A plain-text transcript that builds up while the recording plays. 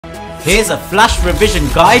Here's a flash revision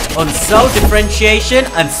guide on cell differentiation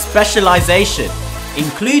and specialization,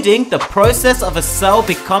 including the process of a cell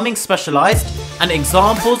becoming specialized and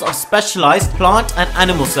examples of specialized plant and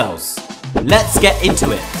animal cells. Let's get into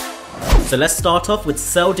it. So let's start off with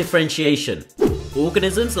cell differentiation.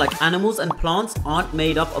 Organisms like animals and plants aren't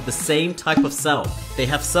made up of the same type of cell. They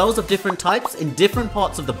have cells of different types in different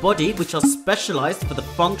parts of the body which are specialized for the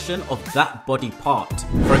function of that body part.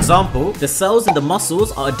 For example, the cells in the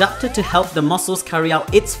muscles are adapted to help the muscles carry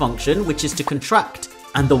out its function, which is to contract.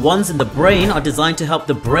 And the ones in the brain are designed to help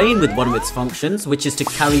the brain with one of its functions, which is to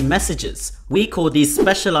carry messages. We call these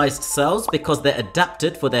specialized cells because they're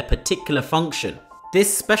adapted for their particular function.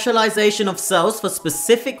 This specialization of cells for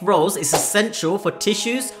specific roles is essential for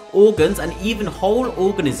tissues, organs, and even whole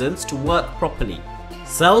organisms to work properly.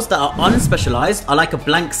 Cells that are unspecialized are like a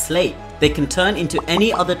blank slate. They can turn into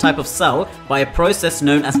any other type of cell by a process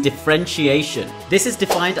known as differentiation. This is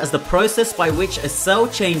defined as the process by which a cell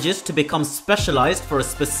changes to become specialized for a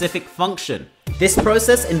specific function. This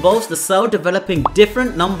process involves the cell developing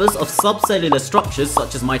different numbers of subcellular structures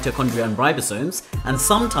such as mitochondria and ribosomes, and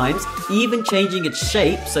sometimes even changing its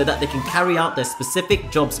shape so that they can carry out their specific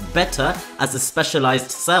jobs better as a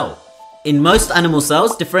specialized cell. In most animal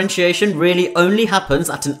cells, differentiation really only happens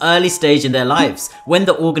at an early stage in their lives, when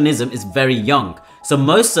the organism is very young. So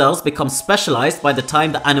most cells become specialized by the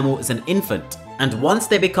time the animal is an infant. And once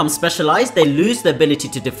they become specialized, they lose the ability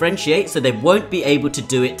to differentiate, so they won't be able to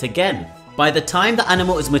do it again. By the time the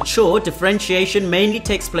animal is mature, differentiation mainly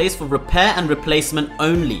takes place for repair and replacement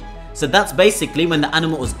only. So that's basically when the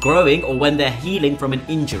animal is growing or when they're healing from an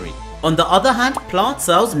injury. On the other hand, plant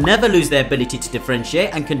cells never lose their ability to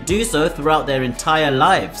differentiate and can do so throughout their entire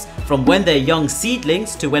lives, from when they're young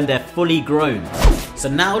seedlings to when they're fully grown. So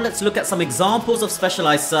now let's look at some examples of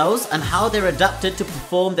specialized cells and how they're adapted to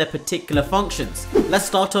perform their particular functions. Let's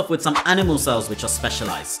start off with some animal cells which are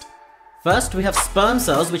specialized. First, we have sperm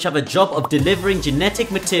cells which have a job of delivering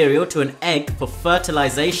genetic material to an egg for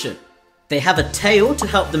fertilization. They have a tail to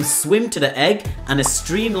help them swim to the egg and a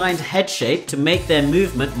streamlined head shape to make their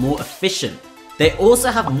movement more efficient. They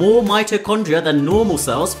also have more mitochondria than normal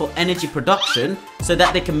cells for energy production so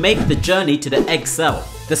that they can make the journey to the egg cell.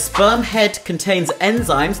 The sperm head contains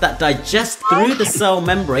enzymes that digest through the cell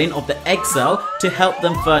membrane of the egg cell to help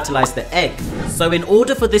them fertilize the egg. So in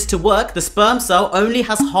order for this to work, the sperm cell only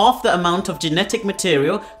has half the amount of genetic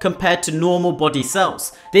material compared to normal body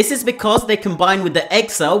cells. This is because they combine with the egg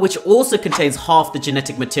cell, which also contains half the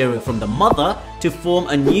genetic material from the mother, to form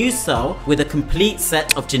a new cell with a complete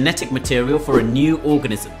set of genetic material for a new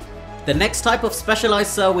organism. The next type of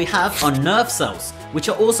specialized cell we have are nerve cells, which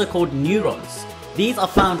are also called neurons. These are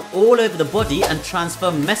found all over the body and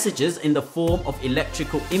transfer messages in the form of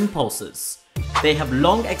electrical impulses. They have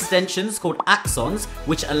long extensions called axons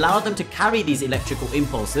which allow them to carry these electrical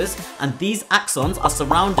impulses, and these axons are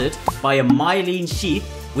surrounded by a myelin sheath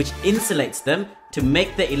which insulates them to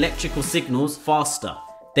make the electrical signals faster.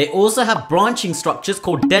 They also have branching structures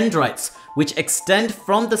called dendrites which extend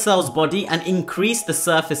from the cell's body and increase the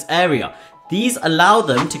surface area. These allow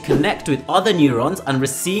them to connect with other neurons and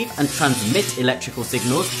receive and transmit electrical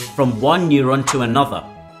signals from one neuron to another.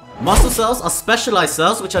 Muscle cells are specialized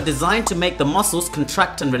cells which are designed to make the muscles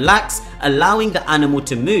contract and relax, allowing the animal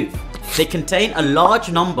to move. They contain a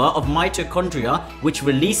large number of mitochondria which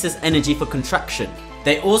releases energy for contraction.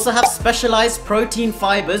 They also have specialized protein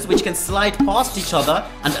fibers which can slide past each other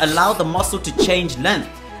and allow the muscle to change length,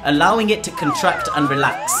 allowing it to contract and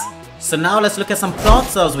relax. So now let's look at some plant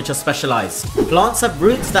cells which are specialized. Plants have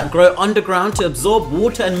roots that grow underground to absorb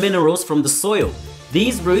water and minerals from the soil.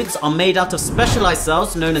 These roots are made out of specialized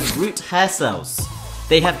cells known as root hair cells.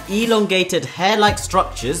 They have elongated hair-like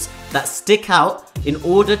structures that stick out in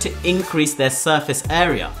order to increase their surface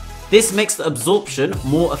area. This makes the absorption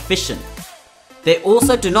more efficient. They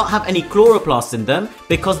also do not have any chloroplasts in them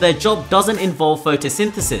because their job doesn't involve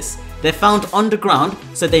photosynthesis. They're found underground,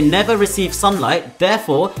 so they never receive sunlight,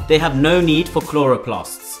 therefore they have no need for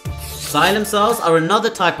chloroplasts. Xylem cells are another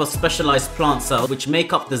type of specialized plant cell which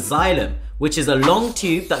make up the xylem, which is a long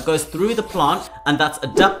tube that goes through the plant and that's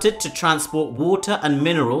adapted to transport water and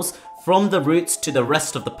minerals from the roots to the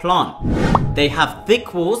rest of the plant. They have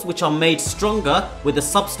thick walls which are made stronger with a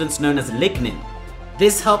substance known as lignin.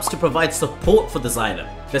 This helps to provide support for the xylem.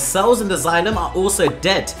 The cells in the xylem are also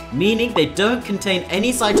dead, meaning they don't contain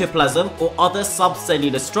any cytoplasm or other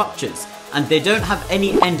subcellular structures, and they don't have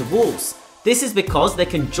any end walls. This is because they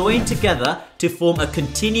can join together to form a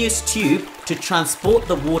continuous tube to transport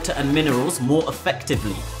the water and minerals more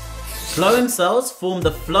effectively. Phloem cells form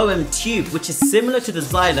the phloem tube, which is similar to the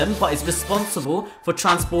xylem but is responsible for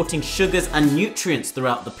transporting sugars and nutrients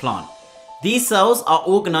throughout the plant. These cells are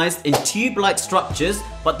organized in tube-like structures,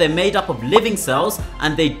 but they're made up of living cells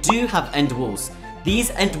and they do have end walls.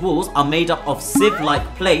 These end walls are made up of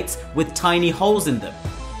sieve-like plates with tiny holes in them.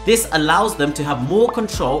 This allows them to have more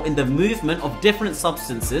control in the movement of different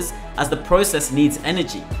substances as the process needs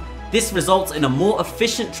energy. This results in a more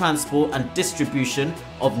efficient transport and distribution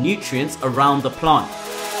of nutrients around the plant.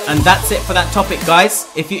 And that's it for that topic, guys.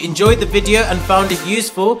 If you enjoyed the video and found it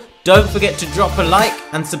useful, don't forget to drop a like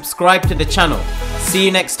and subscribe to the channel. See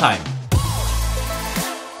you next time.